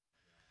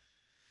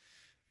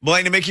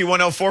Blaine and Mickey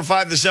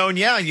 1045 The Zone.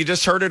 Yeah, you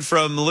just heard it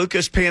from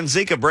Lucas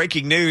Panzica.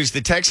 Breaking news.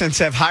 The Texans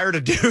have hired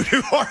a dude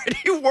who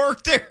already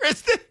worked there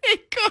as the head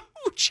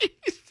coach.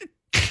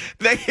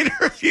 They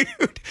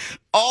interviewed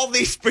all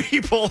these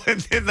people,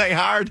 and then they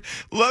hired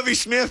Lovie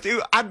Smith,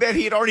 who I bet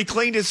he had already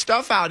cleaned his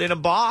stuff out in a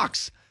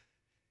box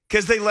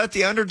because they let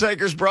the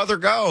Undertaker's brother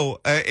go,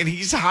 and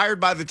he's hired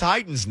by the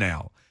Titans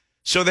now.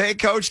 So the head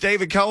coach,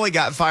 David Culley,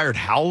 got fired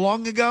how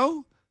long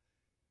ago?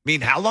 I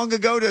mean, how long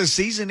ago does the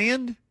season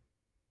end?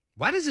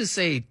 Why does it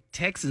say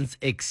Texans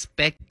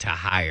expect to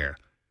hire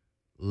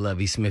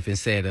Lovie Smith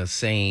instead of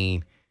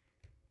saying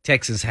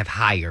Texans have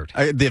hired?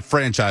 The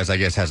franchise, I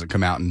guess, hasn't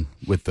come out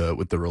with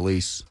the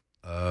release.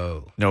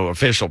 Oh. No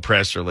official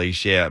press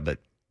release yet, but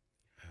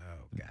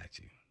Got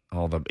you.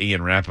 all the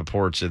Ian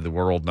Rappaports of the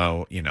world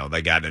know,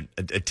 they got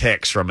a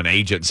text from an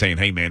agent saying,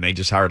 hey, man, they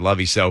just hired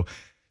Lovie. So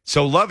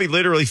Lovie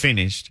literally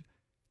finished.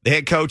 The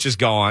head coach is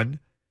gone.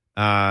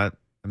 The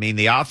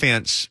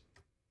offense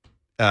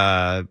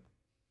the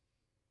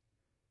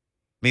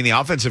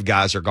offensive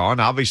guys are gone,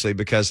 obviously,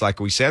 because, like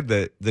we said,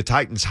 the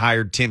Titans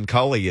hired Tim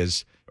Kelly, I'm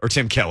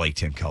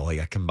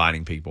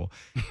combining people.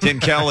 Tim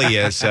Kelly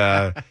is,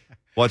 I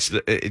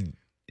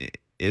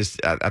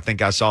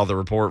think I saw the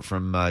report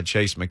from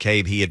Chase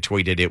McCabe. He had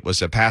tweeted it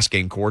was a pass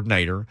game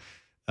coordinator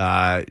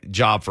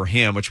job for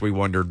him, which we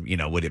wondered,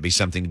 would it be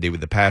something to do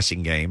with the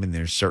passing game? And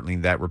there's certainly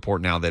that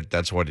report now that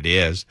that's what it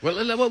is. Well,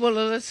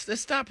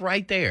 let's stop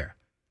right there.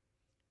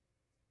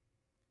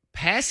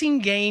 Passing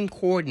game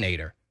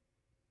coordinator.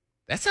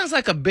 That sounds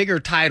like a bigger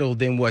title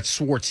than what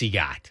Schwartzy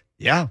got.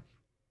 Yeah.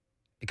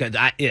 Because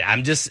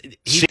I'm just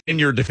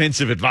senior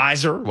defensive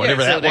advisor,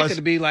 whatever that was. That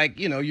could be like,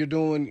 you're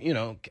doing,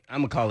 I'm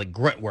going to call it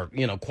grunt work,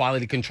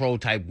 quality control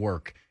type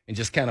work and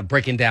just kind of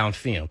breaking down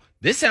film.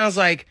 This sounds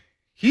like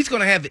he's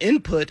going to have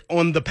input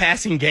on the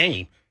passing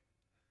game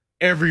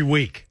every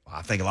week. Well,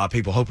 I think a lot of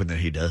people hoping that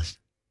he does.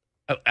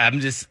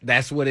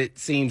 That's what it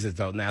seems as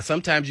though. Now,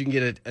 sometimes you can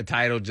get a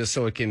title just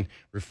so it can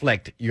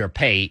reflect your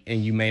pay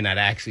and you may not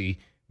actually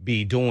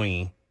be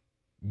doing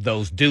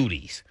those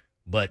duties.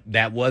 But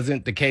that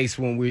wasn't the case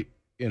when with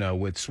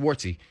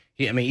Schwartzy.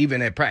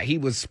 Even at practice, he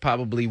was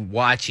probably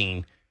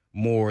watching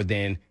more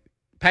than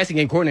passing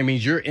game coordinator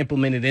means you're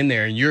implemented in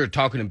there and you're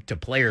talking to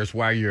players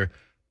while you're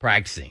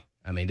practicing.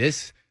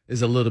 This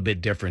is a little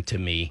bit different to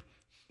me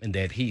in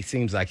that he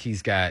seems like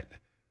he's got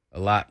a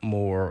lot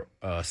more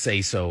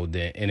say-so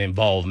and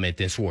involvement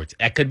than Schwartz.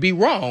 That could be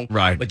wrong,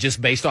 right? But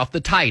just based off the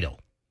title.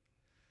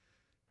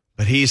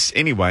 But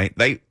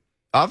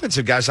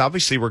offensive guys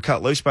obviously were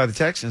cut loose by the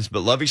Texans, but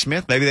Lovie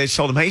Smith, maybe they just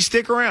told him, hey,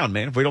 stick around,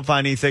 man. If we don't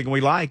find anything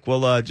we like,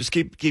 we'll just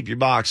keep your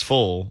box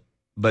full,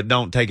 but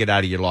don't take it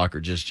out of your locker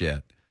just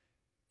yet.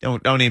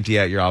 Don't empty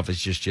out your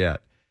office just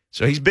yet.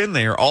 So he's been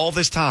there all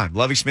this time.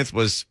 Lovie Smith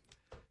was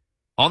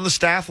on the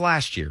staff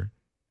last year,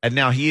 and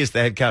now he is the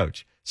head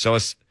coach. So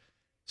as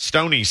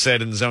Stoney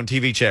said in the Zone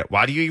TV chat,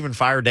 why do you even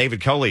fire David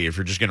Culley if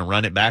you're just going to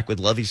run it back with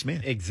Lovie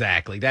Smith?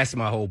 Exactly. That's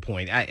my whole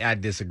point. I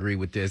disagree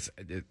with this.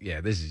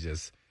 Yeah, this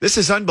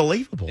is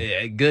unbelievable.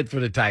 Yeah, good for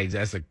the Titans.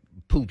 That's a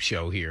poop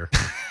show here.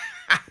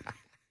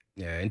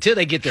 Yeah, until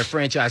they get their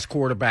franchise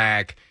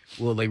quarterback,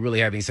 will they really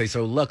have any say?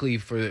 So luckily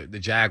for the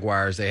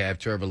Jaguars, they have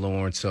Trevor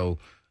Lawrence, so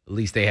at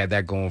least they have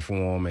that going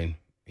for him, and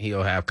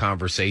he'll have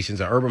conversations.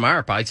 Urban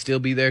Meyer might still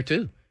be there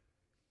too.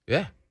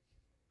 Yeah.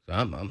 So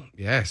I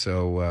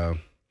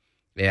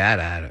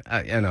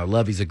know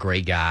Lovey's a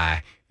great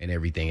guy and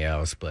everything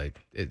else, but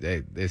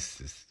this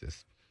is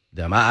just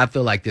dumb. I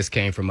feel like this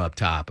came from up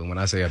top, and when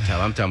I say up top,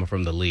 I'm talking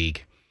from the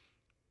league.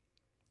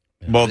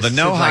 Well,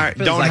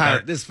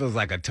 this feels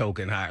like a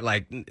token hire.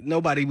 Like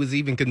nobody was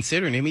even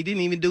considering him. He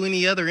didn't even do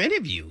any other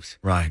interviews.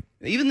 Right.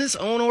 Even this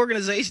own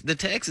organization, the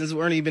Texans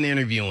weren't even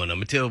interviewing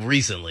him until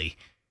recently.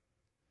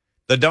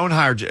 The don't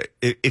hire,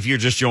 if you're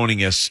just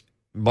joining us,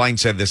 Blaine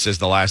said this as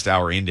the last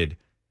hour ended.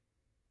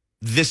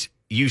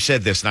 You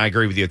said this, and I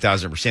agree with you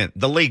 1,000%.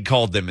 The league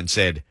called them and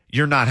said,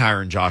 you're not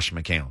hiring Josh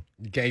McCown.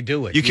 You can't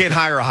do it. You can't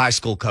hire a high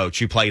school coach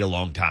who played a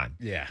long time.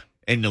 Yeah.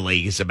 In the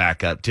league as a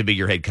backup to be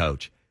your head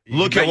coach.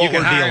 Look at what you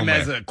can we're hire dealing him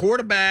with. as a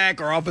quarterback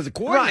or offensive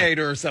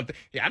coordinator or something.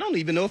 Yeah, I don't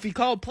even know if he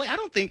called play.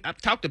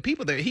 I've talked to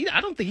people there. I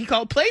don't think he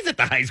called plays at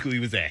the high school he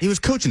was at. He was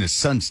coaching his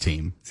son's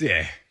team.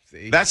 Yeah.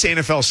 See? That's the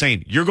NFL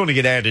saying, you're going to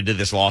get added to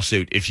this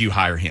lawsuit if you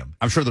hire him.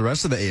 I'm sure the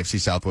rest of the AFC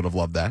South would have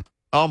loved that.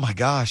 Oh, my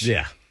gosh.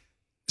 Yeah.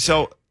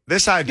 So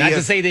this idea. Not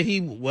to say that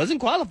he wasn't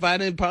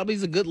qualified and probably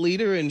is a good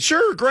leader. And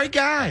sure, great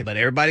guy. But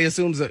everybody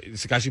assumes that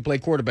because you play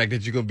quarterback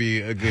that you're going to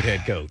be a good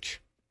head coach.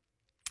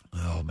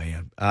 Oh,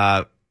 man.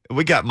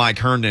 We got Mike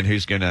Herndon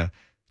who's going to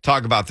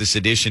talk about this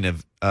edition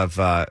of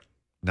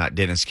not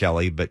Dennis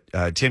Kelly, but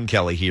Tim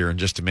Kelly here in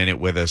just a minute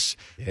with us.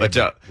 Yeah,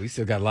 but we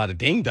still got a lot of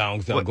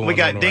ding-dong stuff going on. We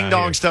got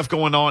ding-dong here. stuff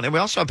going on, and we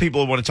also have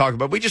people who want to talk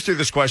about. We just threw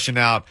this question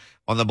out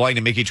on the Blaine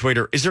and Mickey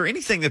Twitter. Is there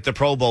anything that the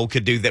Pro Bowl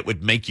could do that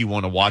would make you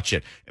want to watch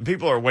it? And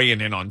people are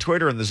weighing in on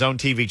Twitter and the Zone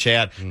TV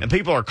chat, and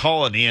people are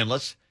calling in.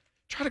 Let's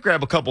try to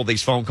grab a couple of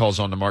these phone calls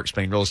on the Mark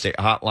Spain Real Estate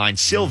Hotline.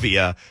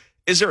 Sylvia,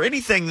 is there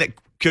anything that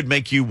could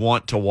make you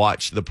want to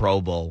watch the Pro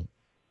Bowl?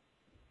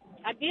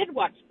 I did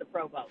watch the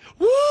Pro Bowl.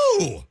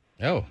 Woo!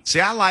 Oh, See,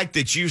 I like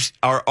that you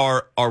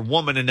are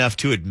woman enough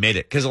to admit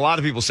it, because a lot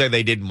of people say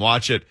they didn't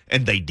watch it,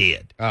 and they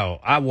did. oh,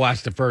 I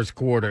watched the first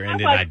quarter and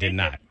then I did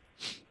not.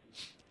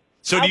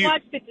 So I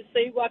watched it to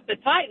see what the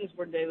Titans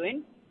were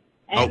doing,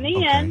 and then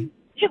okay.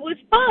 it was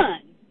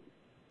fun.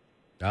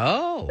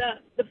 Oh,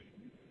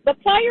 The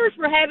players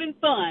were having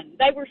fun.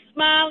 They were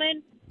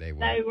smiling. they were.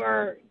 They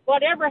were,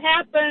 whatever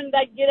happened,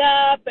 they'd get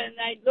up and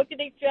they'd look at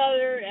each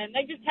other, and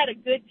they just had a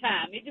good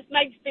time. It just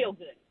made you feel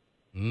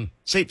good.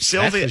 See, That's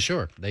Sylvia, for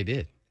sure. They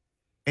did.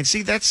 and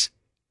see, that's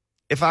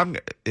if I'm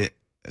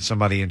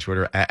somebody in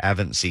Twitter,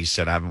 Avancy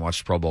said I haven't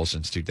watched Pro Bowl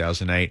since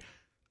 2008.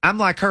 I'm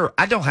like her.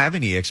 I don't have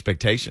any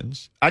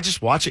expectations. I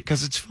just watch it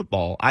because it's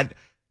football.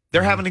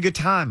 They're having a good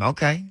time.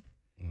 Okay.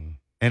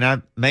 And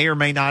I may or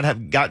may not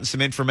have gotten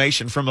some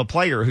information from a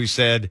player who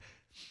said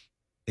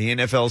the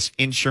NFL's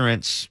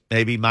insurance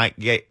maybe might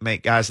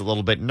make guys a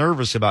little bit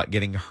nervous about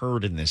getting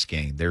hurt in this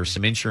game. There are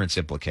some insurance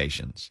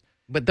implications.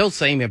 But those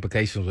same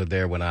implications were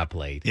there when I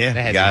played. Yeah, That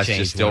the hasn't guys changed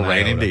just still one ran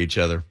iota. into each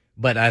other.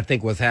 But I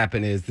think what's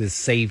happened is this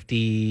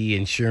safety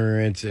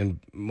insurance, and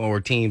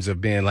more teams have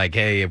been like,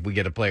 hey, if we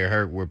get a player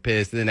hurt, we're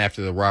pissed. Then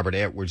after the Robert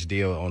Edwards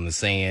deal on the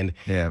sand,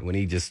 when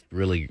he just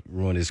really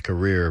ruined his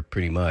career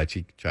pretty much,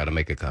 he tried to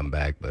make a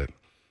comeback, but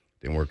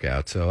didn't work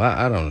out. So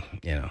I don't,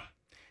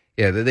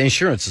 the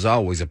insurance is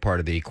always a part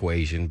of the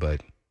equation,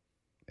 but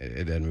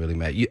it doesn't really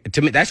matter.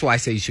 To me, that's why I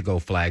say you should go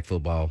flag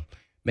football.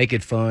 Make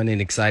it fun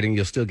and exciting.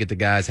 You'll still get the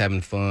guys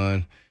having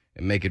fun.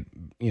 And make it,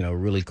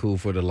 really cool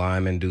for the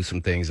linemen, do some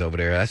things over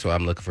there. That's why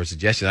I'm looking for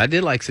suggestions. I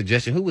did like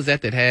suggestion. Who was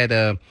that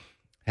had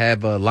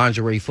have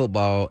lingerie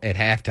football at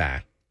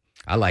halftime?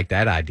 I like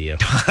that idea.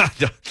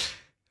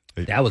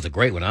 That was a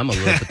great one. I'm a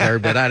little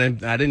perturbed, but I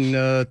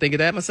didn't think of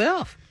that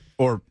myself.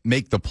 Or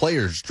make the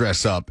players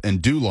dress up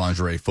and do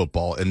lingerie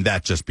football, and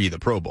that just be the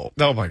Pro Bowl.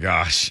 Oh, my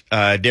gosh.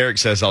 Derek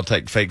says I'll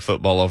take fake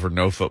football over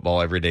no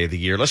football every day of the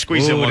year. Let's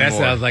squeeze in one that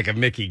more. sounds like a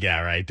Mickey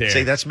guy right there.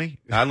 See, that's me.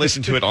 I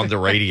listened to it on the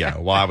radio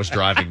while I was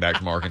driving back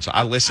from Arkansas.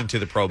 I listened to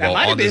the Pro Bowl that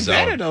might on have the been zone.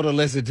 better, though, to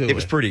listen to it. It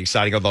was pretty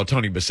exciting, although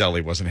Tony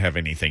Baselli wasn't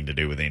having anything to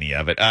do with any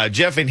of it.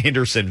 Jeff in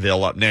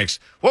Hendersonville up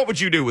next. What would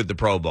you do with the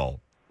Pro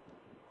Bowl?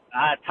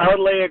 I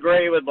totally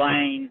agree with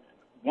Blaine.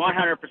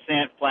 100%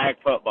 flag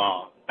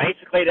football.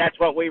 Basically, that's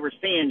what we were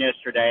seeing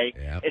yesterday.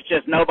 Yep. It's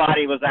just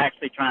nobody was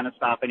actually trying to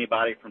stop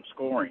anybody from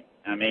scoring.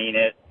 I mean,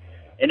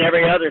 in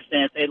every other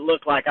sense, it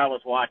looked like I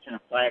was watching a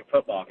flag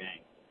football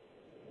game.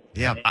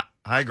 Yeah,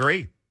 I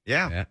agree.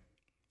 Yeah.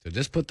 So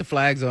just put the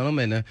flags on them,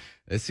 and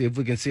let's see if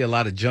we can see a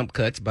lot of jump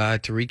cuts by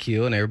Tariq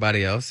Hill and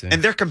everybody else.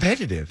 And they're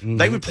competitive. Mm-hmm.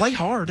 They would play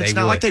hard. It's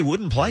not like they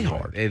wouldn't play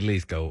hard. At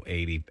least go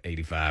 80,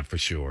 85 for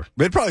sure.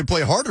 They'd probably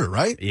play harder,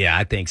 right? Yeah,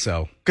 I think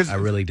so. 'Cause I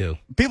really do.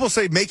 People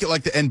say make it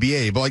like the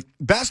NBA, but like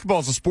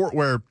basketball is a sport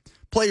where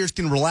players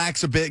can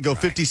relax a bit, go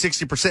 50,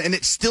 60%, and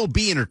it still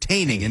be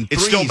entertaining. And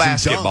It's still threes and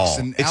basketball. dunks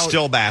and It's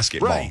still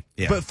basketball. Right.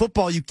 Yeah. But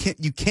football, you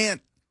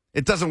can't.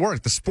 It doesn't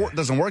work. The sport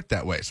doesn't work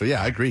that way. So,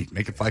 yeah, I agree.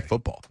 Make it flag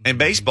football. And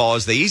baseball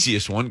is the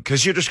easiest one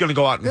because you're just going to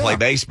go out and play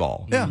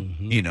baseball. Yeah.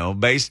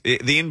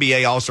 The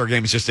NBA All-Star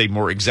Game is just a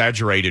more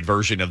exaggerated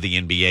version of the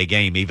NBA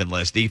game, even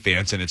less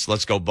defense, and it's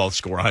let's go both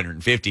score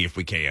 150 if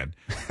we can.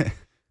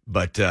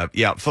 But,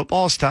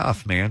 football's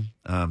tough, man.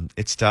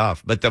 It's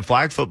tough. But the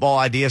flag football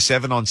idea,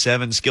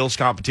 7-on-7, skills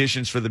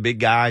competitions for the big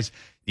guys,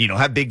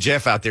 have Big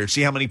Jeff out there.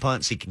 See how many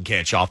punts he can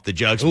catch off the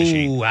jugs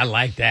machine. Ooh, I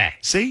like that.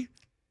 See?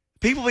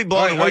 People be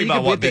blown away by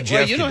what Big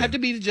Jeff you don't can have do.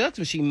 to be the jugs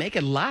machine. Make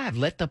it live.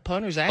 Let the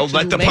punters actually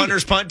Let the make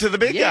punters it. punt to the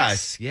big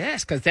guys.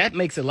 Yes, because that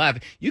makes it live.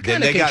 You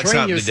Then kind of they can got train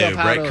something to do. yourself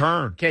how Brett to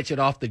Kern. catch it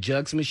off the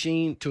jugs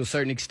machine to a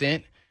certain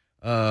extent.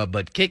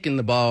 But kicking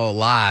the ball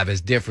live is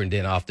different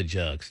than off the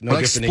jugs. No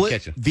Like different than split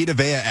catching. Vita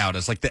Vea out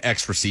as like the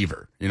X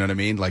receiver. You know what I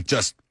mean? Like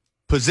just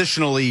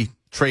positionally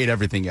trade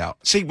everything out.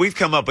 See, we've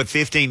come up with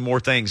 15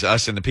 more things,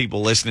 us and the people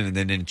listening and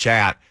then in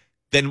chat,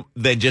 than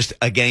just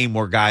a game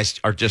where guys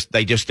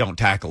they just don't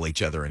tackle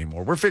each other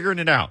anymore. We're figuring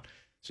it out.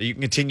 So you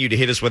can continue to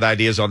hit us with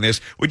ideas on this.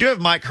 We do have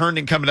Mike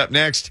Herndon coming up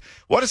next.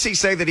 What does he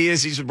say that he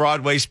is? He's with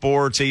Broadway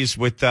Sports. He's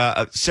with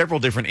several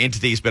different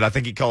entities, but I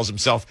think he calls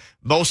himself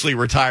mostly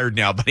retired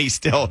now, but he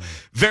still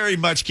very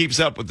much keeps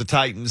up with the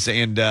Titans.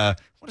 And what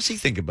does he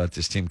think about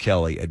this Tim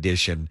Kelly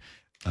addition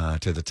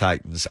to the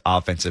Titans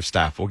offensive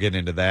staff? We'll get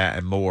into that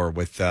and more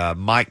with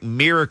Mike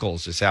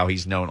Miracles is how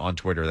he's known on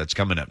Twitter. That's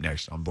coming up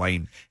next on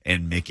Blaine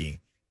and Mickey.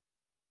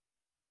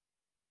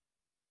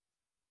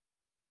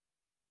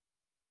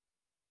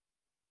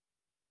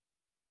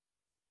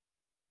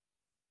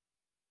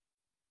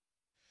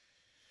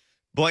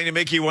 Blaine and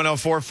Mickey,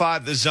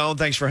 104.5 The Zone.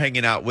 Thanks for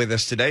hanging out with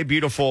us today.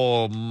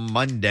 Beautiful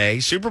Monday.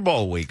 Super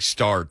Bowl week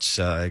starts.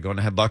 Going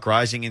to have Buck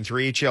Rising and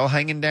 3HL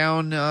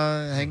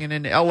hanging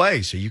in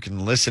L.A. So you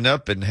can listen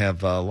up and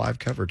have live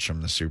coverage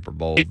from the Super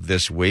Bowl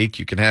this week.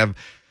 You can have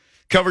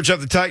coverage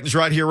of the Titans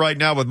right here, right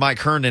now with Mike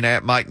Herndon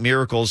at Mike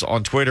Miracles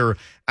on Twitter.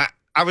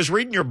 I was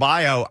reading your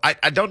bio.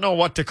 I don't know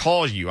what to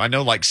call you. I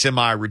know like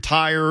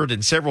semi-retired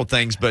and several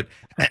things, but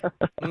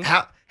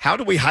how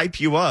do we hype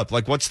you up?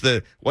 Like what's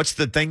the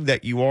thing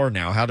that you are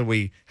now? How do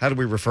we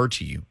refer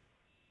to you?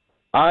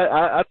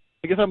 I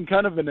guess I'm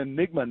kind of an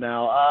enigma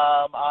now.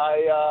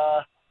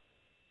 I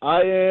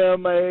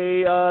am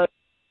a.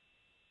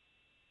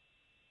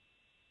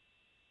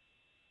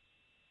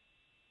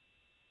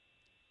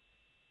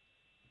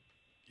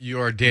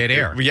 You're dead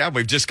air. Yeah,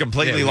 we've just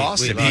completely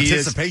lost him.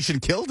 Anticipation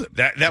killed him.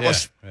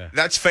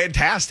 That's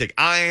fantastic.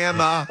 I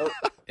am.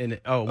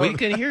 We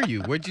can hear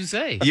you. What'd you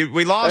say?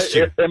 We lost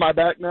you. Am I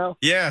back now?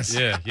 Yes.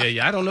 Yeah.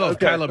 I don't know if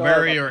Kyler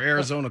Murray or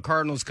Arizona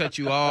Cardinals cut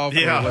you off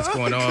or what's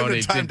going on.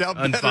 They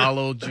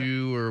unfollowed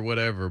you or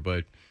whatever,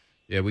 but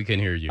yeah, we can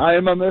hear you. I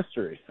am a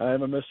mystery.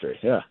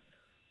 Yeah.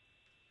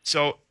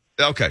 So,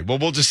 okay. Well,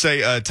 we'll just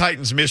say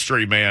Titans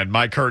mystery man,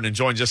 Mike Herndon,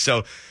 joins us.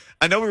 So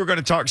I know we were going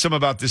to talk some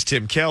about this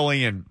Tim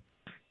Kelly and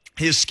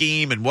his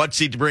scheme and what's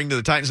he to bring to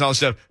the Titans and all this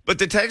stuff. But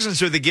the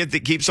Texans are the gift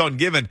that keeps on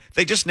giving.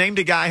 They just named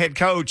a guy head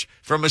coach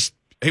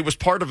he was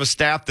part of a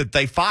staff that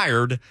they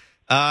fired,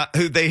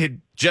 who they had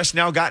just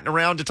now gotten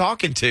around to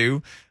talking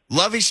to.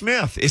 Lovie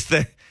Smith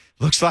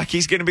looks like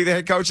he's going to be the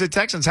head coach of the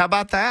Texans. How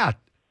about that?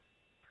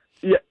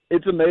 Yeah,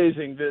 it's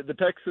amazing. The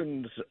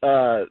Texans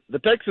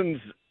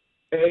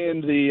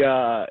and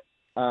the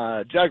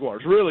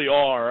Jaguars really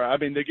are. I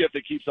mean, the gift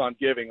that keeps on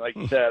giving, like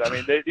you said. I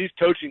mean, these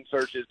coaching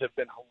searches have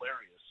been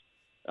hilarious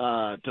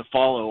to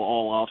follow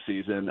all off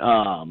season.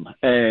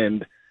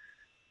 And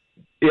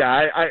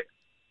yeah,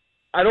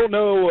 I don't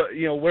know,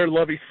 where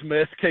Lovie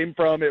Smith came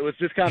from. It was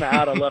just kind of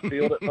out of left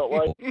field. It felt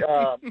like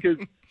because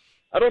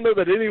I don't know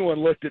that anyone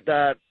looked at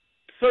that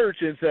search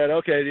and said,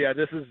 okay, yeah,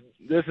 this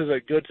is a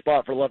good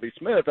spot for Lovie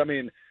Smith. I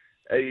mean,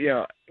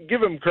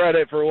 give him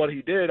credit for what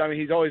he did. I mean,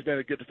 he's always been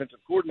a good defensive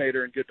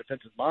coordinator and good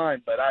defensive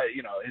mind, but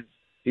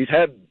he's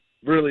had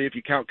really, if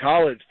you count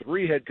college,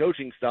 3 head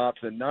coaching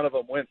stops and none of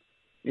them went,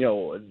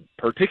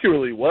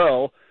 particularly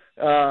well.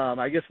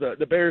 I guess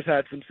the Bears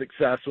had some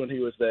success when he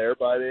was there,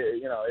 but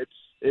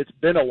it's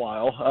been a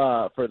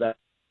while for that.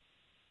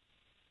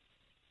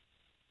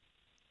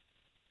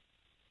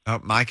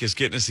 Mike is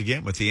getting us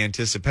again with the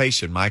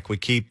anticipation. Mike, we're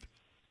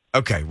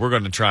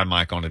going to try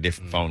Mike on a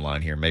different phone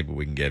line here. Maybe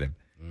we can get him.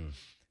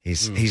 He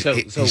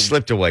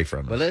slipped away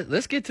from it. But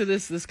let's get to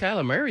this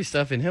Kyler Murray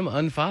stuff and him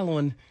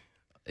unfollowing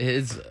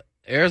his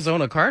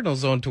Arizona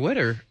Cardinals on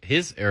Twitter.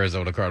 His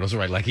Arizona Cardinals,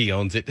 right? Like he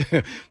owns it.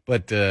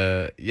 But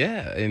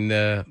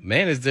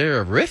man, is there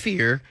a riff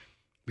here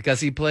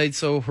because he played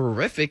so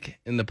horrific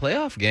in the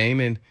playoff game,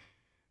 and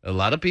a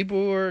lot of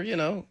people were,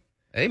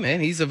 hey man,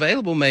 he's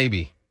available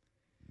maybe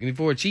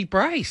for a cheap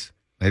price.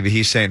 Maybe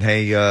he's saying,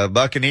 hey,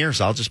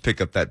 Buccaneers, I'll just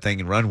pick up that thing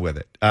and run with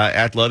it.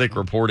 Athletic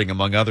reporting,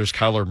 among others,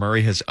 Kyler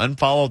Murray has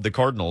unfollowed the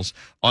Cardinals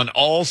on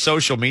all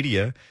social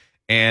media,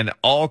 and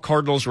all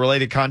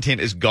Cardinals-related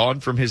content is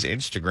gone from his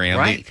Instagram.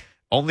 Right. The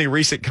only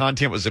recent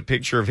content was a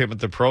picture of him at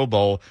the Pro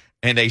Bowl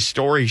and a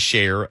story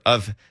share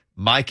of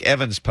Mike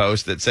Evans'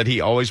 post that said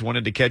he always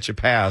wanted to catch a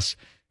pass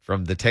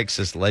from the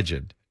Texas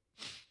legend.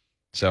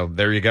 So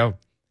there you go.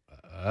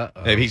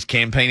 Maybe he's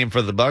campaigning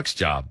for the Bucs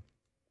job.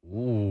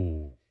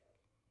 Ooh.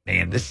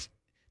 Man, this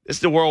is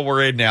the world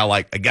we're in now.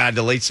 Like, a guy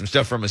deletes some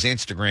stuff from his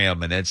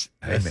Instagram, and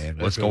hey, man,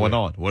 what's going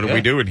on? What are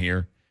we doing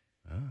here?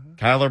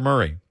 Kyler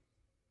Murray.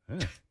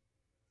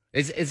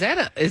 Is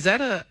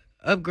that a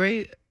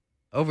upgrade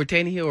over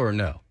Tannehill or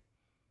no?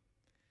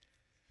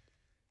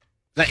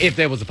 Now, if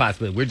there was a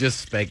possibility, we're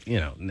just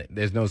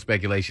there's no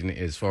speculation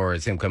as far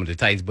as him coming to the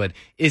Titans, but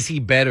is he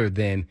better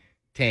than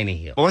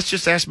Tannehill? Well, let's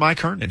just ask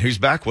Mike Herndon, who's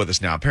back with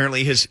us now.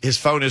 Apparently his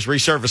phone is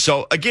resurfaced.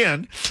 So,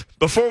 again,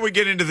 before we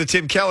get into the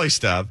Tim Kelly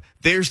stuff,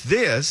 there's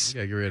this. You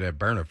got to get rid of that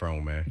burner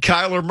phone, man.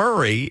 Kyler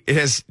Murray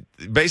has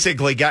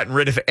basically gotten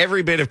rid of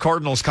every bit of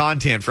Cardinals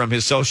content from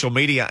his social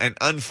media and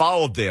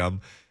unfollowed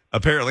them.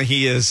 Apparently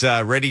he is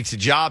ready to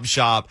job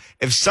shop.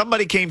 If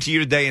somebody came to you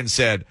today and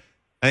said,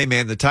 hey,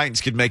 man, the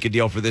Titans could make a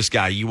deal for this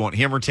guy, you want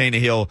him or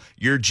Tannehill,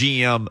 your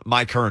GM,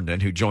 Mike Herndon,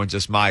 who joins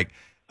us, Mike,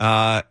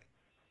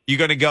 you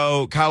going to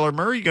go Kyler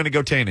Murray? You going to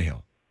go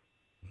Tannehill?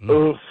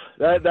 Oof,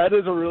 that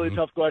is a really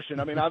tough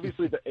question. I mean,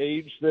 obviously the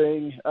age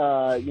thing,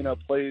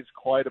 plays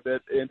quite a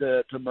bit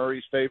into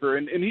Murray's favor,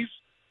 and he's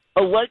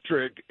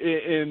electric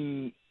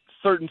in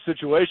certain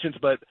situations.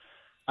 But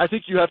I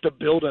think you have to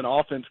build an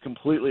offense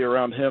completely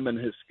around him and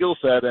his skill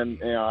set, and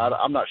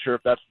I'm not sure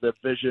if that's the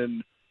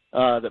vision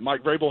that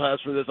Mike Vrabel has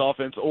for this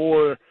offense,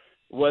 or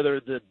whether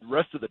the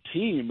rest of the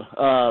team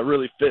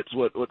really fits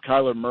what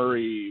Kyler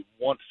Murray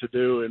wants to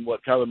do and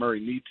what Kyler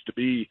Murray needs to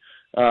be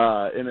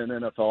in an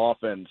NFL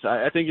offense.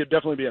 I think it'd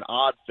definitely be an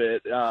odd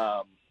fit,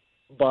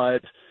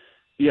 but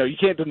you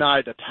can't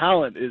deny the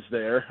talent is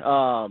there.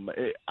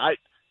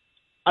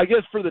 I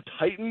guess for the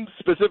Titans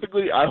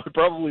specifically, I would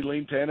probably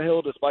lean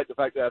Tannehill, despite the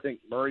fact that I think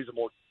Murray's a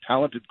more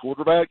talented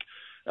quarterback.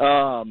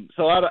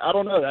 So I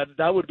don't know.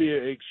 That would be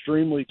an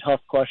extremely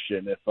tough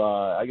question. If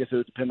I guess it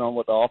would depend on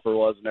what the offer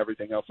was and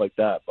everything else like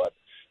that. But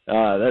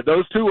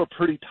those two are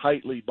pretty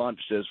tightly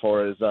bunched as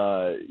far as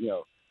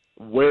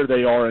where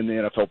they are in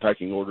the NFL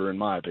pecking order, in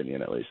my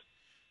opinion, at least.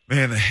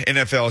 Man, the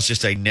NFL is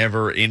just a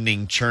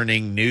never-ending,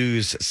 churning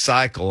news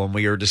cycle, and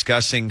we are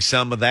discussing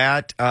some of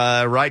that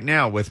right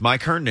now with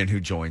Mike Herndon, who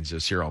joins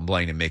us here on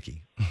Blaine and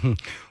Mickey.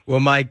 Well,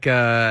 Mike,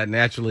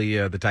 naturally,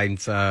 the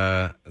Titans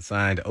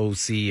signed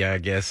OC, I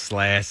guess,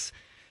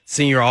 /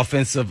 senior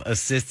offensive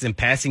assistant,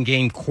 passing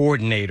game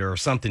coordinator, or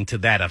something to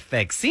that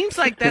effect. Seems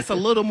like that's a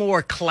little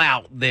more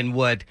clout than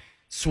what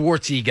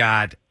Swartzy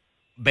got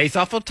based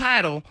off of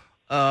title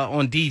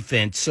on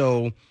defense.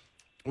 So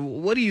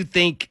what do you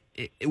think?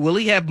 Will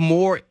he have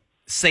more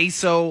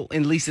say-so,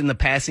 at least in the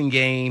passing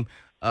game,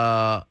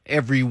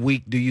 every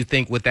week, do you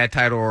think, with that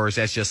title, or is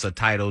that just a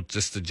title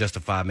just to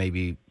justify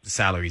maybe the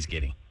salary he's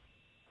getting?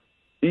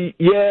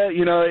 Yeah,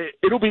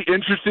 it'll be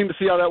interesting to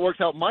see how that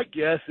works out. My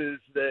guess is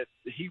that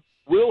he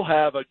will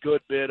have a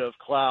good bit of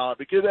clout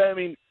because,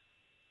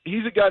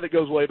 he's a guy that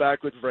goes way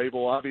back with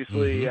Vrabel,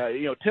 obviously.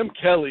 Tim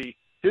Kelly,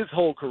 his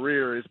whole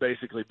career is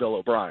basically Bill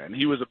O'Brien.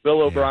 He was a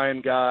Bill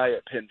O'Brien guy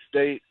at Penn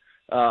State,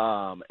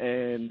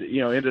 and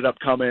ended up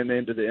coming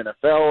into the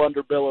NFL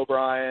under Bill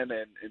O'Brien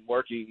and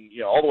working,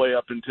 all the way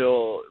up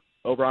until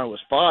O'Brien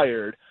was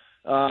fired.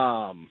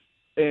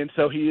 And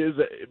so he is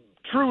a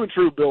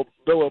true Bill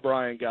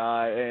O'Brien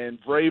guy, and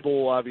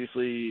Vrabel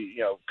obviously,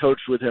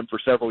 coached with him for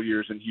several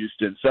years in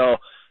Houston. So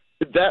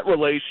that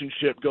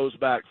relationship goes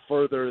back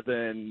further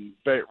than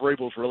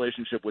Vrabel's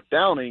relationship with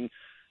Downing.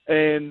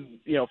 And,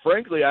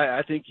 frankly,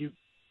 I think you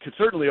could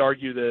certainly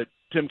argue that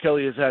Tim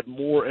Kelly has had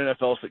more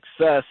NFL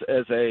success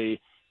as a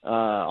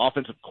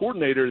offensive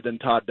coordinator than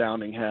Todd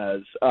Downing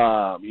has.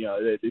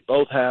 They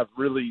both have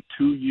really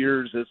 2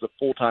 years as the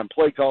full-time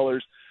play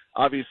callers.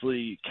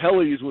 Obviously,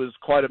 Kelly's was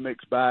quite a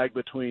mixed bag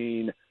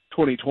between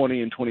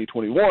 2020 and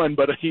 2021,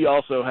 but he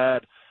also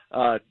had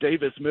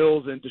Davis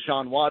Mills and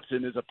Deshaun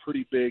Watson is a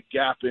pretty big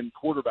gap in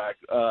quarterback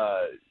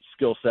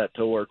skill set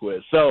to work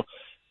with. So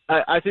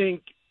I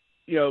think,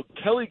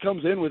 Kelly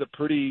comes in with a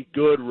pretty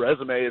good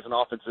resume as an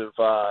offensive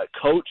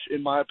coach,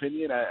 in my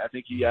opinion. I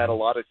think he had a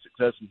lot of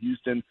success in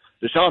Houston.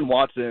 Deshaun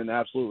Watson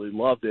absolutely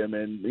loved him,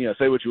 and,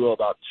 say what you will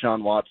about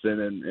Deshaun Watson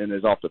and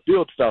his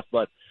off-the-field stuff,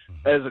 but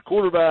as a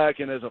quarterback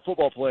and as a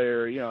football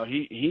player,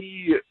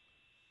 he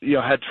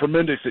had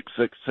tremendous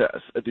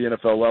success at the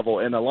NFL level,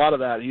 and a lot of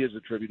that he has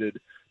attributed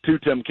to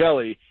Tim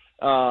Kelly.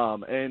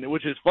 And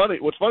which is funny.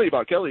 What's funny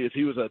about Kelly is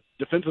he was a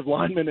defensive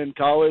lineman in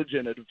college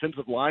and a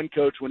defensive line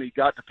coach when he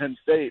got to Penn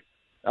State,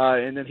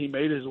 and then he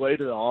made his way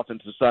to the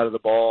offensive side of the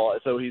ball.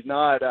 So he's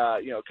not,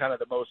 kind of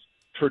the most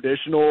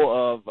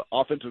traditional of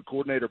offensive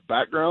coordinator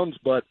backgrounds,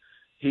 but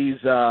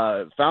he's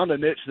found a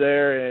niche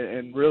there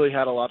and really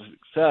had a lot of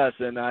success.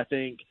 And I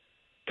think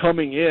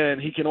coming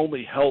in, he can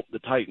only help the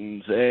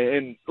Titans.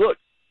 And look,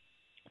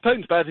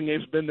 Titans passing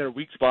game's been their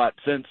weak spot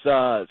since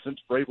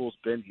Vrabel's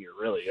been here,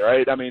 really,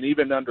 right?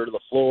 Even under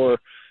LaFleur,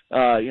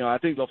 I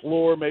think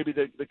LaFleur, maybe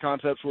the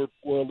concepts were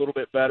a little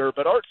bit better,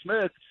 but Art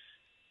Smith,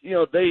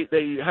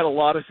 they had a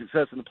lot of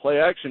success in the play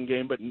action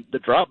game, but the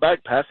drop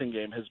back passing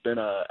game has been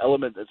an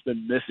element that's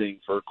been missing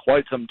for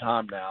quite some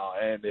time now.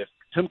 And if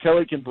Tim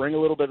Kelly can bring a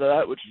little bit of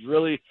that, which is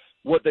really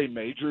what they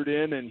majored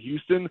in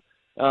Houston,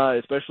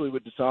 especially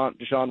with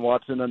Deshaun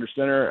Watson under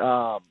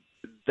center,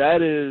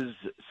 that is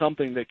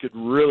something that could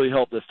really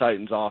help this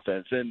Titans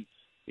offense. And,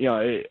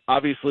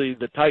 obviously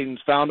the Titans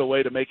found a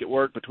way to make it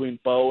work between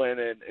Bowen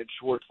and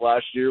Schwartz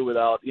last year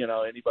without,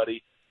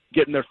 anybody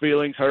getting their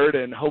feelings hurt.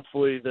 And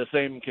hopefully the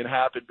same can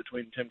happen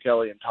between Tim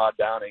Kelly and Todd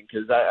Downing,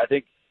 because I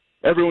think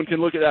everyone can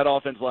look at that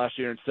offense last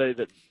year and say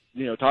that,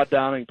 Todd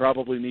Downing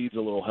probably needs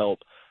a little help.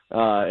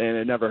 And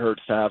it never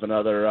hurts to have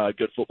another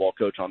good football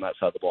coach on that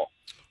side of the ball.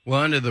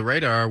 Well, under the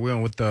radar, we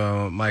went with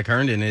Mike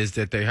Herndon, is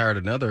that they hired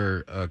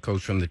another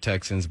coach from the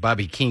Texans,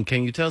 Bobby King.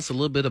 Can you tell us a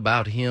little bit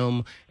about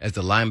him as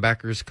the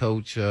linebackers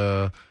coach?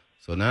 So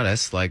now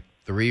that's like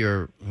three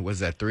or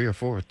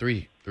four?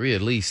 Three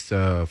at least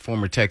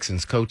former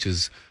Texans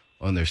coaches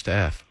on their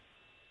staff.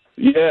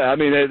 Yeah,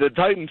 the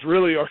Titans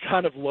really are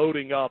kind of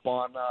loading up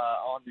on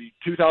the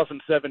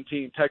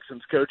 2017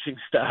 Texans coaching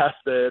staff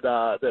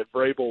that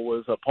Vrabel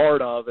was a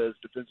part of as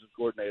defensive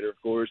coordinator,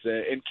 of course,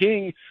 and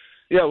King.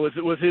 Yeah, was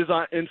his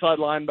inside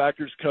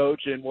linebackers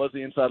coach and was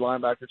the inside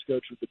linebackers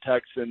coach with the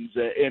Texans.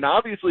 And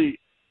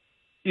obviously,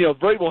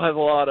 Vrabel has a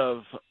lot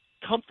of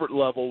comfort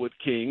level with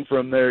King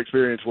from their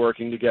experience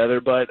working together,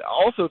 but I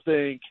also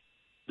think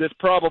this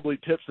probably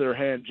tips their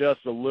hand just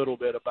a little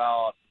bit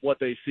about what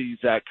they see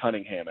Zach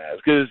Cunningham as.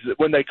 Because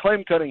when they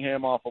claimed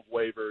Cunningham off of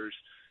waivers,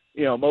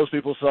 most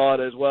people saw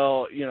it as,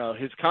 well,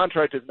 his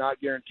contract is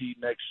not guaranteed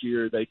next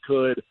year. They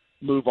could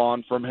move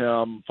on from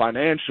him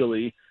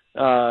financially.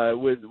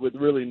 With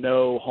really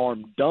no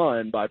harm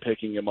done by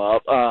picking him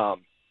up.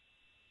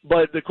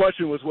 But the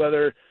question was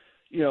whether,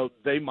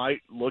 they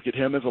might look at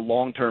him as a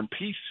long-term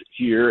piece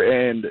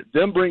here, and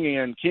them bringing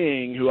in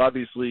King, who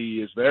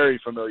obviously is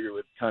very familiar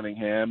with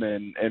Cunningham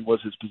and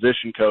was his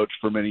position coach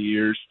for many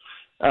years,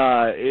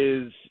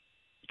 is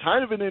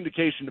kind of an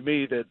indication to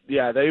me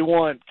that, they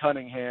want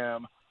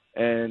Cunningham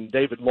and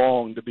David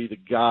Long to be the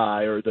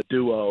guy or the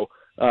duo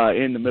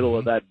in the middle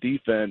of that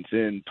defense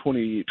in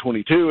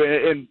 2022,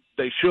 and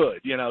they should.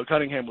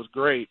 Cunningham was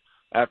great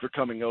after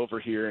coming over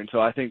here. And so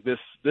I think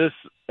this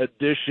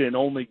addition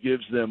only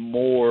gives them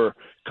more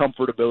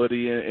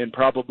comfortability and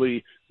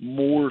probably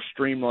more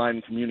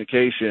streamlined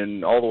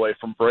communication all the way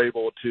from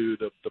Vrabel to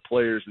the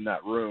players in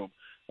that room.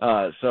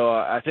 So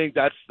I think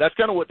that's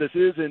kind of what this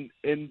is.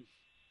 And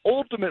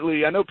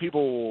ultimately, I know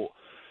people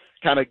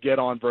kind of get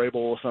on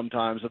Vrabel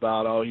sometimes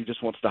about, oh, he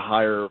just wants to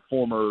hire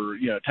former,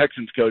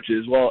 Texans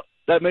coaches. Well,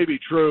 that may be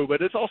true,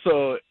 but it's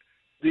also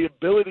the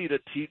ability to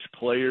teach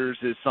players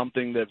is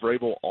something that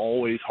Vrabel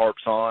always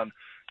harps on.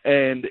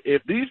 And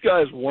if these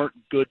guys weren't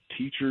good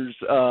teachers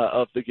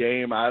of the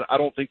game, I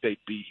don't think they'd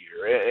be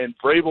here. And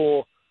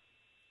Vrabel,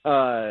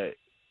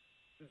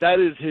 that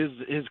is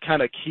his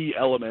kind of key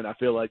element, I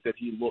feel like, that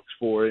he looks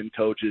for in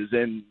coaches.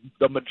 And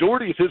the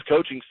majority of his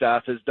coaching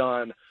staff has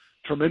done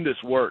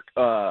tremendous work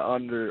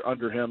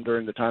under him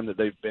during the time that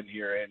they've been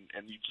here.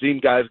 And you've seen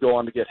guys go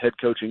on to get head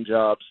coaching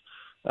jobs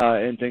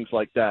and things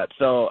like that.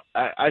 So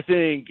I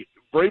think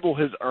Vrabel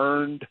has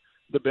earned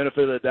the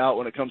benefit of the doubt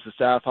when it comes to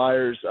staff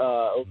hires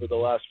over the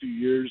last few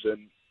years,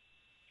 and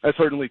I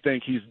certainly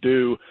think he's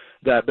due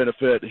that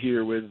benefit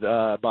here with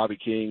Bobby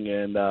King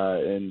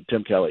and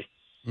Tim Kelly.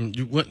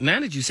 Now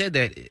that you said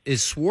that,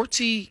 is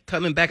Schwartzy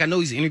coming back? I know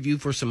he's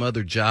interviewed for some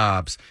other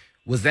jobs.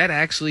 Was that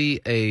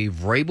actually a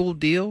Vrabel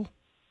deal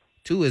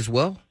too as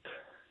well?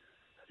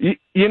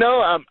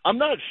 I'm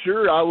not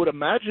sure. I would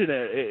imagine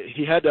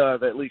he had to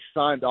have at least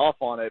signed off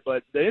on it.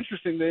 But the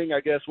interesting thing,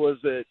 I guess, was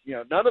that,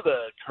 none of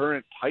the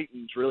current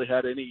Titans really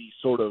had any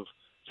sort of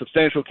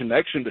substantial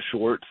connection to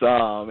Schwartz.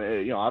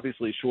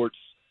 Obviously Schwartz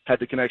had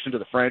the connection to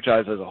the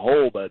franchise as a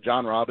whole, but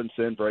John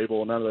Robinson,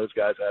 Vrabel, none of those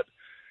guys had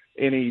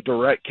any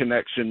direct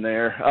connection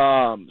there.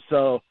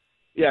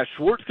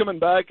 Schwartz coming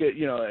back,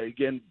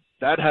 again,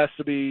 that has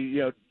to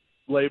be,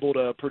 labeled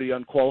a pretty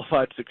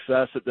unqualified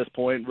success at this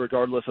point,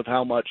 regardless of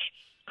how much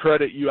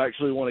credit you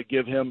actually want to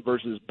give him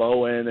versus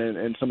Bowen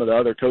and some of the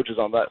other coaches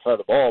on that side of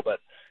the ball. But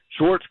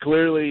Schwartz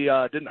clearly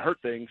didn't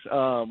hurt things.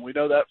 We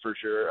know that for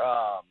sure,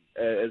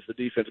 as the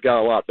defense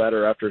got a lot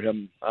better after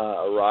him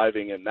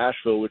arriving in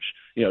Nashville, which,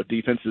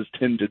 defenses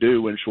tend to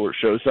do when Schwartz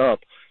shows up.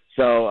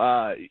 So,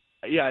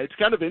 it's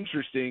kind of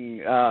interesting.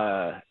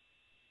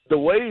 The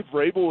way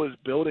Vrabel is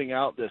building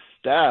out this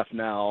staff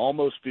now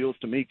almost feels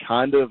to me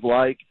kind of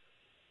like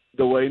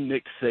the way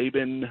Nick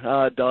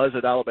Saban does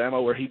at Alabama,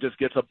 where he just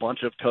gets a bunch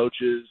of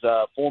coaches,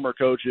 former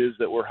coaches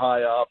that were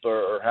high up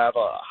or have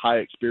a high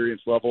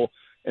experience level,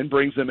 and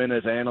brings them in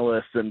as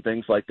analysts and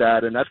things like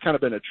that. And that's kind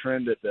of been a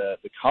trend at the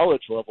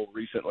college level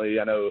recently.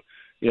 I know,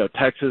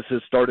 Texas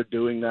has started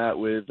doing that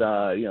with,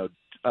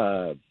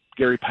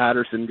 Gary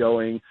Patterson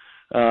going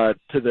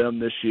to them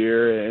this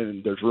year,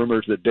 and there's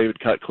rumors that David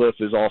Cutcliffe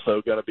is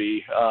also going to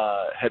be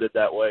headed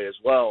that way as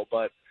well.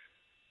 But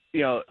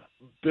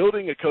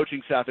building a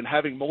coaching staff and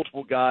having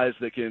multiple guys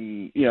that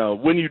can,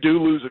 when you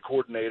do lose a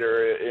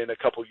coordinator in a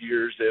couple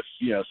years, if,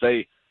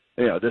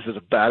 this is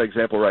a bad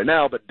example right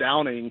now, but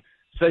Downing,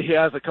 say he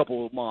has a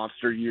couple of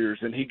monster years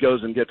and he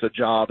goes and gets a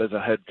job as a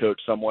head coach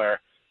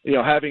somewhere,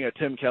 having a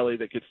Tim Kelly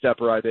that could step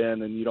right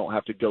in and you don't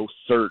have to go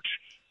search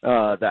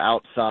the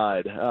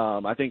outside,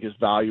 I think is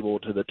valuable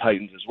to the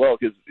Titans as well.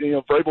 Because,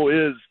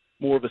 Vrabel is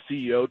more of a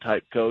CEO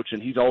type coach,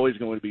 and he's always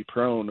going to be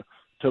prone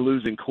to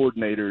losing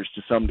coordinators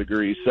to some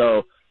degree.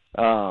 So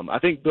I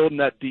think building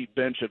that deep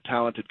bench of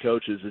talented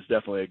coaches is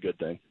definitely a good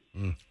thing.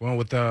 Well,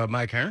 with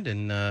Mike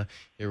Herndon,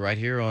 you're right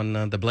here on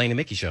the Blaine and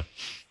Mickey Show.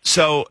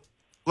 So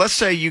let's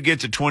say you get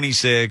to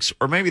 26,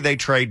 or maybe they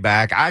trade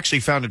back. I actually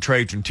found a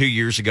trade from 2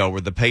 years ago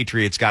where the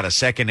Patriots got a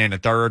second and a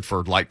third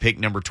for like pick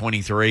number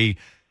 23.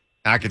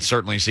 I could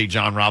certainly see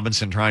John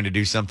Robinson trying to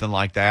do something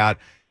like that.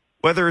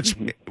 Whether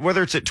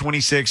it's at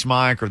 26,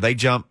 Mike, or they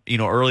jump,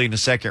 early in the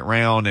second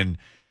round and,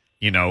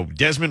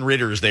 Desmond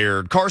Ritter's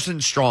there,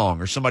 Carson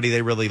Strong, or somebody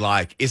they really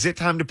like. Is it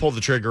time to pull the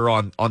trigger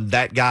on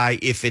that guy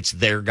if it's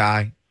their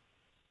guy?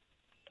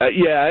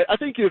 I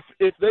think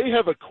if they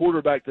have a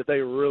quarterback that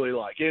they really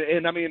like,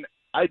 and I mean,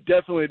 I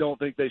definitely don't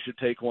think they should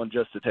take one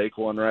just to take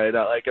one, right?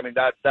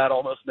 That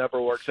almost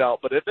never works out.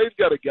 But if they've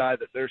got a guy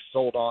that they're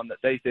sold on that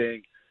they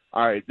think,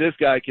 all right, this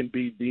guy can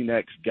be the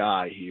next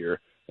guy here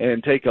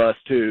and take us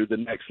to the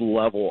next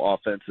level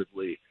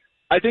offensively,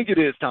 I think it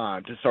is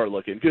time to start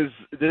looking, because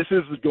this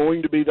is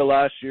going to be the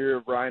last year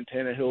of Ryan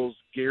Tannehill's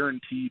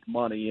guaranteed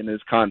money in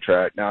his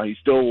contract. Now, he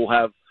still will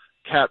have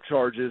cap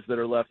charges that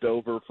are left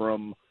over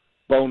from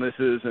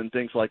bonuses and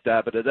things like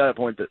that, but at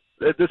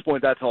this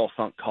point, that's all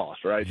sunk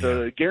cost, right? Yeah.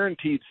 So the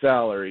guaranteed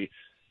salary,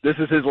 this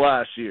is his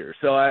last year.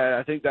 So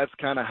I think that's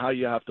kind of how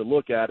you have to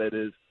look at it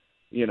is,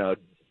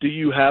 do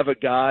you have a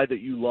guy that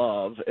you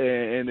love?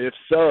 And if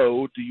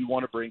so, do you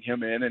want to bring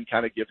him in and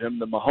kind of give him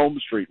the Mahomes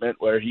treatment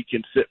where he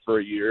can sit for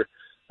a year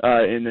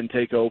and then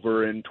take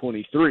over in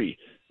 23?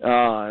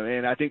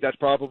 And I think that's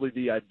probably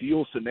the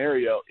ideal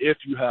scenario if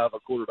you have a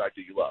quarterback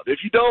that you love. If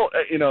you don't,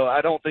 I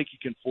don't think you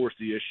can force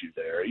the issue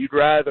there. You'd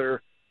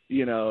rather,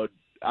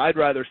 I'd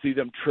rather see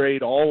them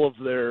trade all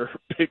of their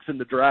picks in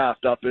the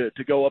draft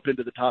to go up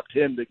into the top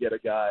 10 to get a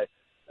guy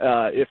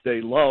if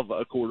they love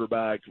a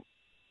quarterback,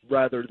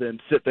 rather than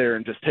sit there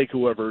and just take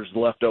whoever's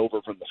left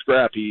over from the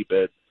scrap heap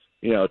at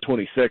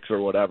 26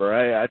 or whatever.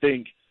 I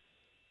think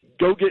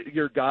go get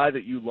your guy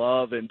that you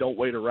love and don't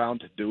wait around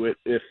to do it.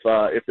 If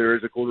there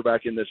is a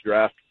quarterback in this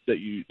draft that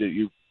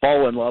you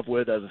fall in love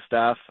with as a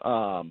staff,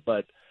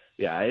 but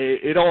yeah,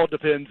 it all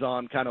depends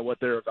on kind of what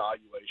their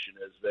evaluation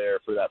is there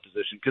for that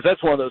position, because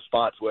that's one of those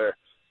spots where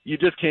you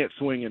just can't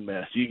swing and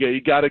miss.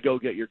 You got to go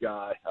get your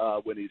guy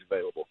when he's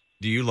available.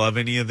 Do you love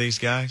any of these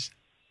guys?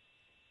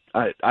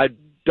 I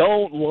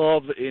don't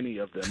love any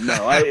of them. No,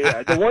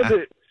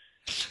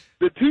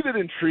 the two that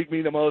intrigue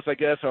me the most, I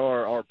guess,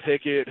 are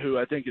Pickett, who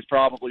I think is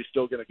probably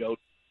still going to go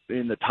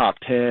in the top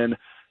 10,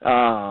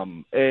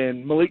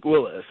 and Malik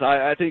Willis.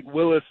 I think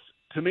Willis,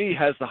 to me,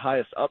 has the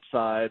highest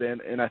upside,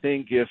 and I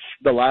think if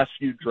the last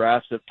few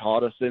drafts have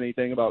taught us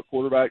anything about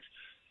quarterbacks,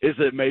 is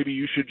that maybe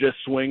you should just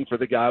swing for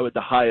the guy with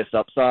the highest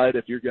upside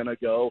if you're going to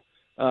go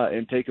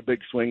and take a big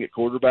swing at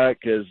quarterback,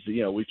 because,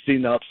 we've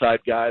seen the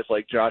upside guys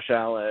like Josh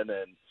Allen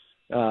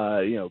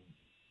and,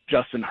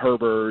 Justin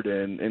Herbert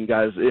and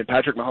guys.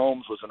 Patrick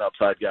Mahomes was an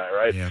upside guy,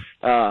 right?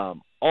 Yeah.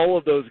 All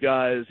of those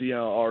guys,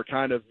 are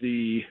kind of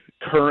the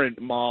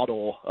current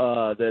model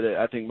that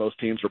I think most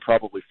teams are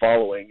probably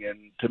following.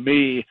 And to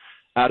me,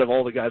 out of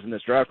all the guys in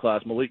this draft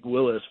class, Malik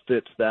Willis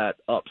fits that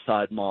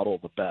upside model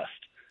the best.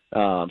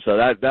 So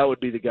that would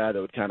be the guy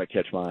that would kind of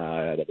catch my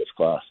eye out of this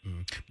class.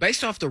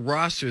 Based off the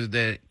roster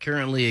that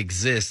currently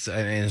exists,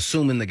 and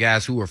assuming the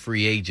guys who are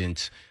free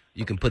agents,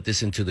 you can put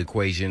this into the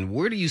equation.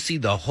 Where do you see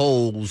the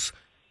holes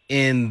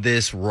in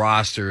this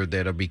roster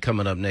that will be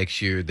coming up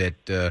next year?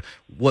 That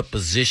what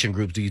position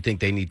groups do you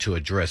think they need to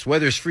address?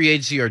 Whether it's free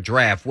agency or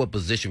draft, what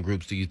position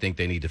groups do you think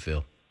they need to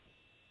fill?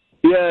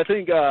 Yeah,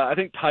 I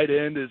think tight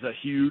end is a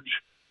huge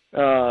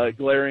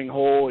glaring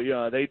hole.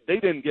 They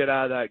didn't get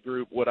out of that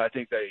group what I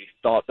think they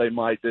thought they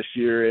might this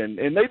year, and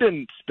they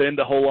didn't spend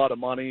a whole lot of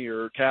money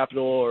or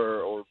capital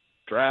or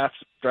draft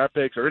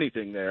picks or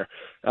anything there.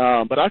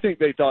 But I think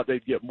they thought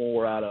they'd get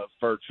more out of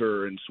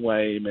Furcher and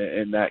Swaim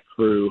and that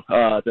crew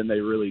than they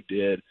really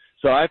did.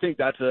 So I think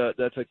that's a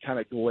kind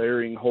of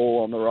glaring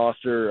hole on the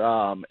roster.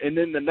 And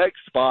then the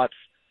next spots,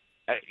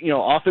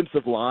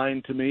 offensive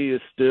line to me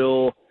is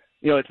still,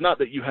 it's not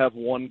that you have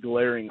one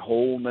glaring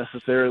hole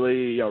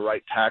necessarily.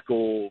 Right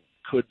tackle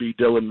could be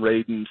Dylan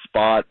Radin's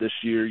spot this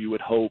year, you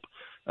would hope.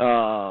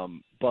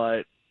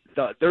 But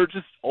they're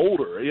just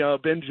older.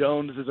 Ben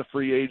Jones is a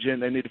free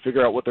agent. They need to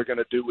figure out what they're going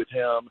to do with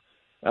him.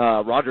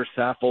 Roger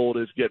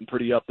Saffold is getting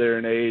pretty up there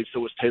in age.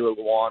 So is Taylor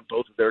Lewan.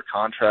 Both of their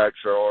contracts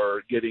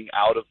are getting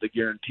out of the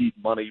guaranteed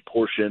money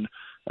portion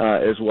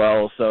as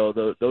well.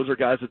 So those are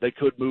guys that they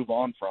could move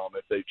on from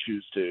if they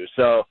choose to.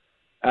 So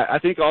I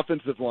think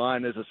offensive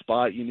line is a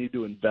spot you need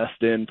to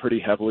invest in pretty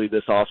heavily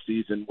this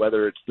offseason,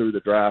 whether it's through the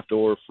draft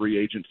or free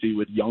agency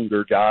with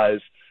younger guys.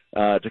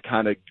 To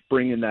kind of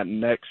bring in that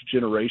next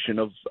generation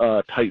of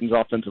Titans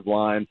offensive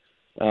line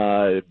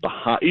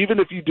behind. Even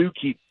if you do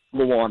keep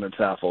Lewan and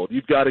Saffold,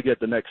 you've got to get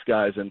the next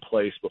guys in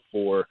place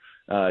before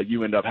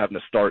you end up having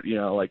to start,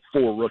 like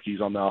 4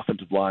 rookies on the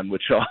offensive line,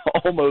 which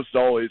almost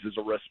always is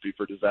a recipe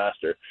for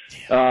disaster.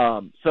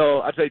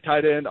 So I'd say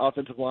tight end,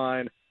 offensive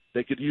line.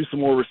 They could use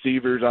some more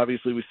receivers.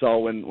 Obviously, we saw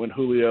when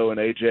Julio and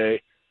AJ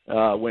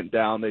went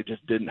down, they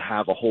just didn't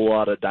have a whole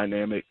lot of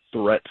dynamic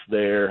threats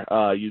there.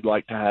 You'd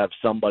like to have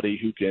somebody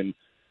who can,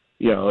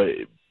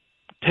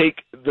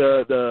 take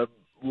the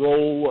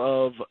role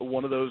of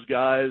one of those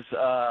guys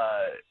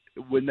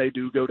when they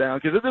do go down.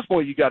 Because at this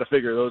point, you got to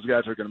figure those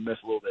guys are going to miss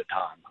a little bit of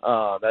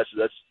time.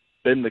 That's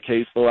been the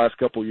case the last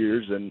couple of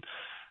years, and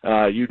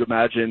you'd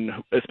imagine,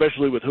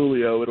 especially with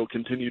Julio, it'll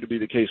continue to be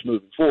the case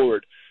moving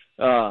forward.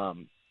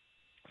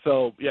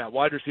 So yeah,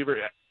 wide receiver.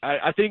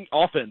 I think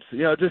offense.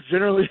 Just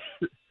generally.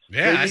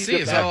 Yeah, I see.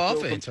 It's all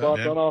offense.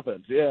 On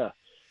offense, yeah.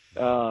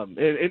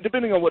 And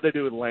depending on what they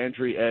do with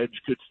Landry, edge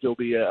could still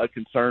be a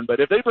concern. But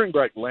if they bring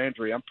back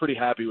Landry, I'm pretty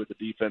happy with the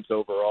defense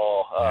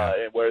overall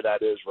and where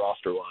that is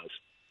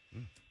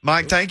roster-wise.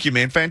 Mike, thank you,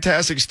 man.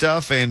 Fantastic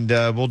stuff, and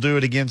we'll do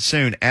it again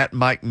soon. At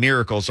Mike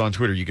Miracles on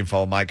Twitter. You can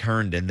follow Mike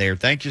Herndon there.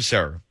 Thank you,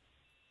 sir.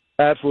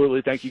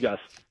 Absolutely. Thank you, guys.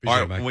 All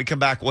right, when we come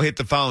back, we'll hit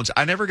the phones.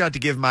 I never got to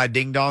give my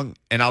ding-dong,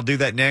 and I'll do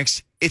that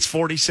next. It's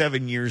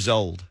 47 years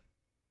old.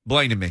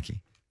 Blaine and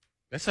Mickey.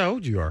 That's how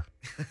old you are.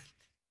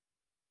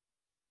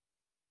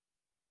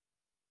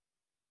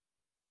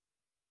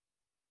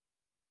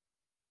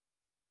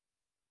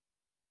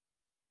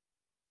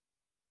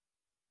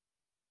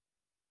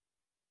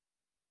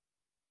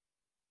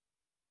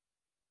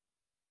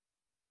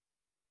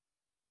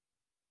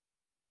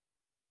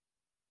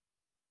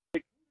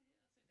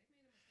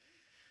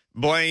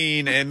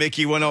 Blaine and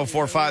Mickey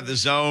 1045 The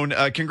Zone.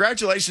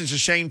 Congratulations to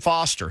Shane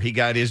Foster. He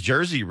got his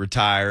jersey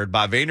retired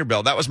by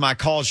Vanderbilt. That was my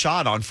call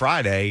shot on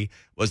Friday,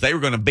 was they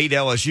were going to beat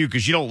LSU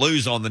because you don't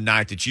lose on the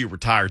night that you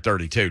retire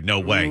 32. No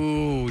way.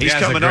 Ooh, he's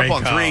coming up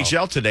on call.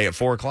 3HL today at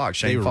 4 o'clock.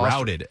 Shane They Foster.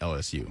 routed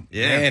LSU.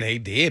 Yeah. Man, they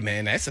did,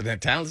 man. That's a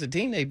talented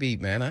team they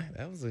beat, man.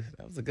 That was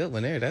a good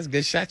one there. That's a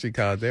good shot you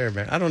called there,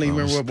 man. I don't even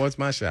remember what's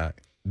my shot.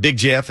 Big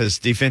Jeff is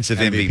defensive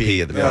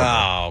MVP of the building.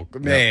 Oh,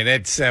 man,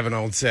 that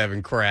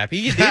 7-on-7 crap.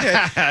 He did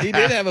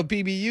have a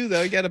PBU,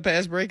 though. He got a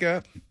pass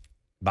breakup.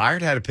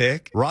 Byard had a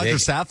pick. Roger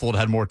Saffold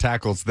had more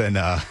tackles than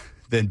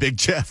Big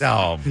Jeff.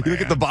 Oh, man. You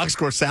look at the box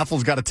score,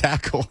 Saffold's got a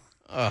tackle.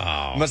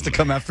 Oh, Must have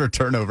come after a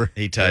turnover.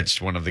 He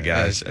touched one of the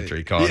guys after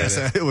he caught Yes,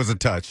 it. it was a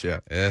touch, yeah.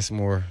 That's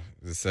more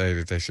to say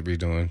that they should be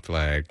doing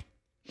flag.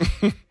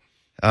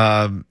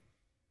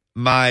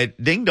 My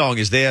ding dong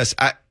is this.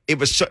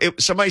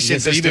 Somebody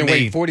sent this you've to been me.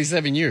 waiting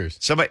 47 years.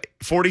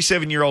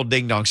 47-year-old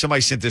ding dong.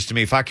 Somebody sent this to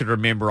me. If I could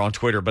remember on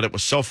Twitter, but it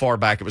was so far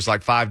back. It was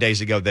like 5 days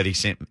ago that he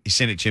sent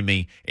it to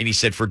me, and he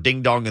said for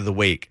ding dong of the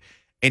week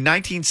in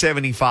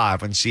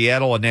 1975 when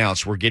Seattle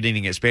announced we're getting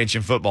an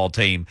expansion football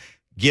team,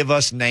 give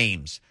us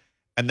names,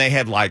 and they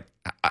had like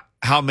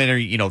how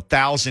many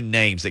 1,000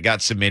 names that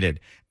got submitted,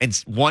 and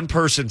one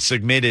person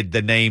submitted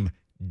the name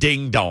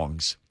Ding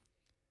Dongs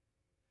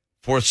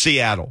for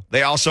Seattle.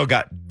 They also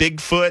got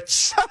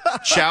Bigfoots,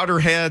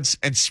 Chowderheads,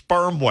 and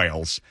Sperm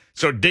Whales.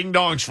 So Ding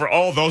Dongs for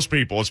all those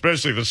people,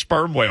 especially the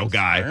Sperm Whale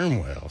guy.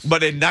 Sperm whales.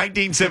 But in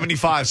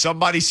 1975,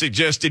 somebody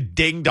suggested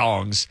Ding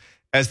Dongs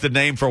as the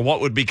name for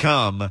what would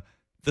become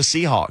the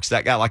Seahawks.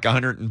 That got like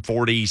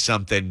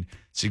 140-something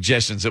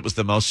suggestions. It was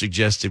the most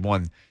suggested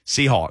one,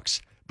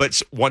 Seahawks.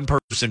 But one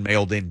person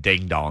mailed in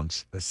Ding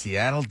Dongs. The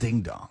Seattle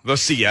Ding Dong. The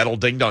Seattle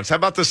Ding Dongs. How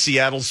about the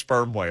Seattle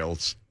Sperm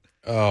Whales?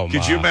 Oh,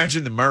 Could you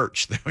imagine the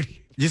merch? Did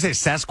you say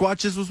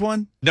Sasquatches was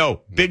one?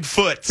 No,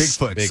 Bigfoots.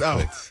 Bigfoots.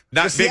 Oh.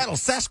 Not The Seattle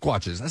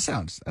Sasquatches. That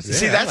sounds.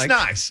 See, I that's like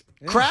nice.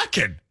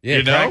 Kraken.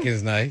 Yeah,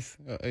 Kraken's nice.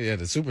 Yeah,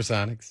 the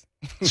Supersonics.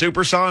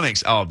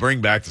 Supersonics. Oh,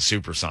 bring back the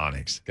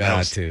Supersonics.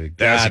 Got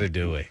to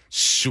do it.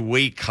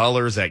 Sweet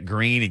colors, that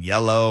green and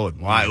yellow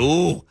and white.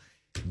 Ooh,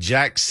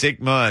 Jack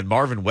Sigma and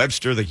Marvin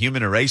Webster, the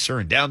Human Eraser,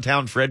 and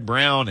Downtown Fred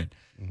Brown. And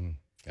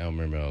I don't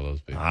remember all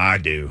those people. I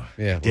do.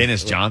 Yeah,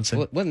 Dennis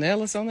Johnson. Wasn't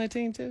Ellis on that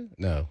team too?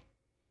 No.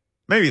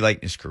 Maybe late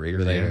in his career.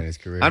 Later in his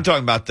career. I'm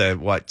talking about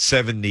the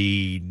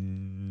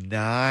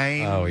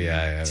 79. Oh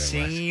yeah,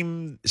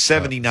 team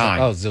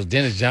 79. Oh, so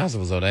Dennis Johnson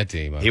was on that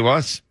team. Huh? He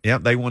was.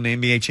 Yep, they won the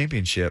NBA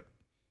championship.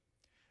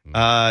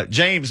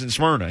 James in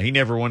Smyrna, he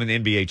never won an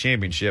NBA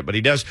championship, but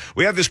he does.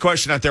 We have this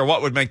question out there: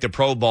 what would make the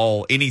Pro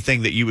Bowl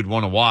anything that you would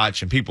want to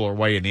watch? And people are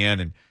weighing in,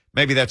 and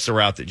maybe that's the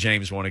route that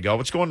James want to go.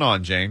 What's going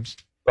on, James?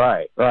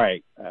 Right.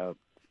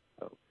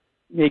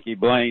 Nikki,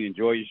 Blaine,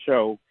 enjoy your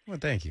show. Well,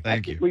 thank you.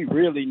 I think we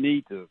really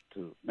need to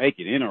make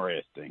it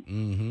interesting.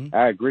 Mm-hmm.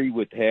 I agree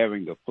with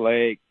having the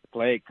flag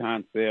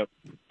concept.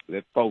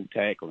 That faux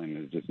tackling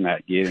is just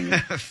not getting it.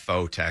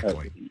 Faux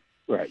tackling.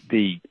 Right.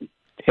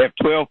 Have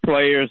 12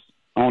 players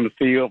on the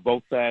field,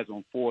 both sides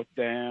on fourth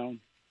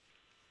down.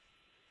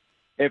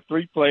 Have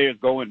 3 players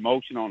go in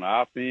motion on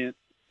the offense.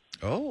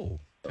 Oh,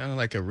 kind of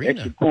like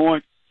arena.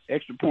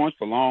 Extra points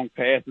for long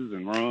passes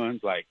and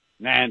runs, like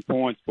 9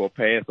 points for a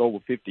pass over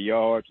 50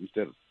 yards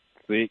instead of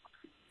 6.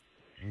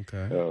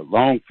 Okay.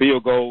 Long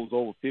field goals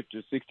over 50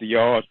 or 60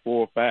 yards, 4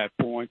 or 5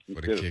 points For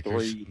instead the of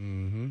kickers. 3.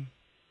 Mm-hmm.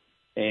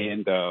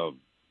 And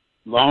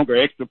longer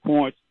extra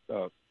points,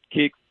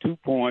 kicks 2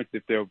 points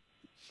if they're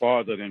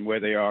farther than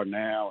where they are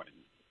now.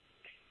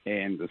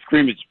 And the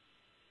scrimmage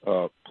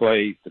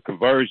plays, the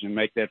conversion,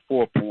 make that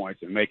 4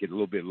 points and make it a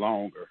little bit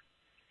longer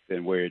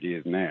than where it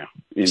is now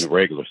in the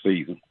regular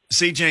season.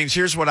 See, James,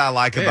 here's what I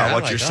like about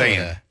what you're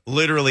saying.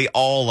 Literally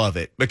all of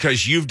it,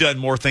 because you've done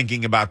more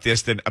thinking about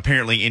this than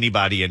apparently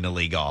anybody in the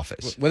league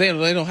office. Well,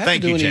 they don't have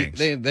Thank to do you,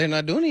 anything. They're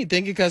not doing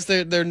anything because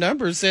their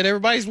numbers said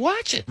everybody's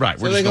watching. Right.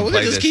 So they go,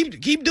 we're just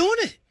keep doing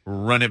it.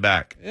 Run it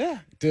back. Yeah.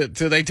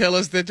 Till they tell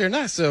us that they're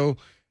not. So,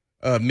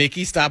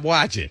 Mickey, stop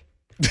watching.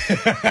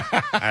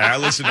 I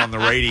listened on the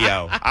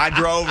radio. I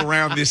drove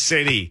around this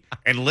city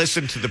and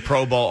listened to the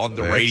Pro Bowl on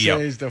the radio.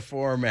 Change the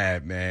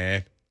format,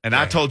 man. And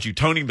I told you,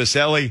 Tony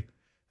Baselli,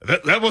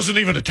 that wasn't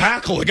even a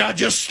tackle. The guy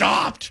just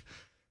stopped.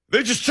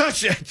 They just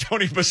touched it.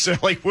 Tony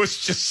Baselli was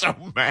just so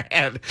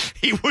mad.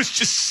 He was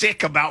just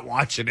sick about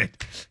watching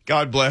it.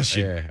 God bless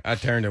you. Yeah, I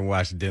turned and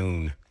watched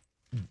Dune.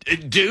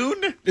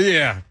 Dune?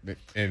 Yeah.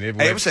 And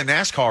it was a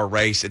NASCAR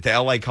race at the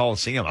L.A.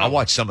 Coliseum. I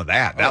watched some of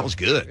that. That was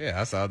good.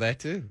 Yeah, I saw that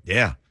too.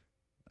 Yeah.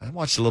 I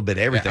watched a little bit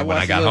of everything when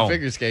I got watched a little home.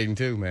 Figure skating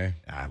too, man.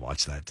 I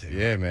watched that too.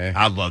 Yeah, man.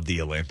 I love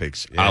the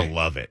Olympics. Yeah. I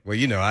love it. Well,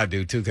 I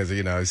do too, because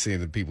I've seen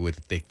the people with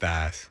the thick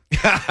thighs.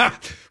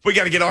 We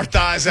got to get our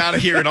thighs out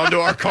of here and onto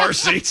our car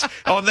seats.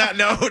 On that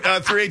note,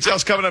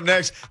 3HL's coming up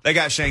next. They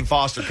got Shane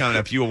Foster coming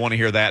up. You will want to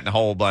hear that and a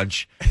whole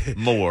bunch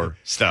more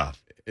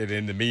stuff. And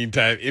in the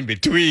meantime, in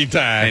between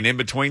time. And in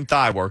between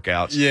thigh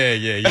workouts.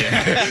 Yeah.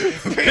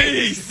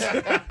 Peace.